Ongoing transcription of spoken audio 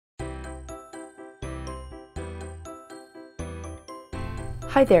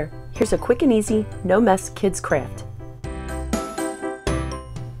Hi there, here's a quick and easy, no-mess kids craft.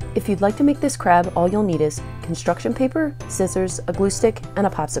 If you'd like to make this crab, all you'll need is construction paper, scissors, a glue stick, and a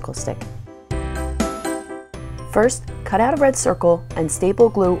popsicle stick. First, cut out a red circle and staple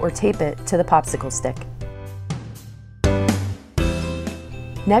glue or tape it to the popsicle stick.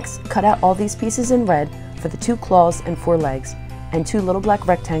 Next, cut out all these pieces in red for the 2 claws and 4 legs, and 2 little black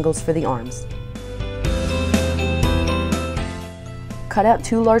rectangles for the arms. Cut out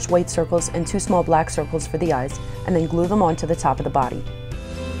 2 large white circles and 2 small black circles for the eyes, and then glue them onto the top of the body.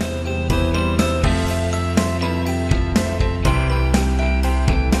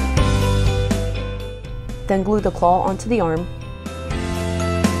 Then glue the claw onto the arm,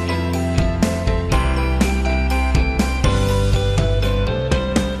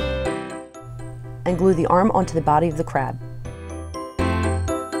 and glue the arm onto the body of the crab.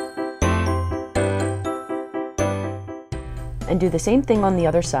 And do the same thing on the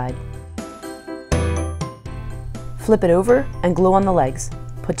other side. Flip it over and glue on the legs.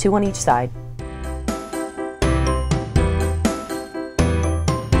 Put 2 on each side.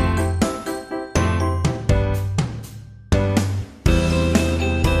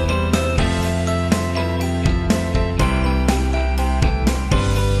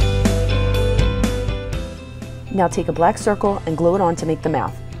 Now take a black circle and glue it on to make the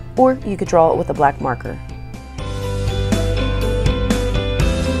mouth, or you could draw it with a black marker.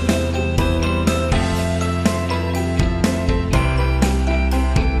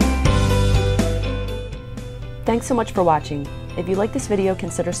 Thanks so much for watching. If you like this video,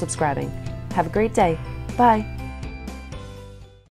 consider subscribing. Have a great day. Bye.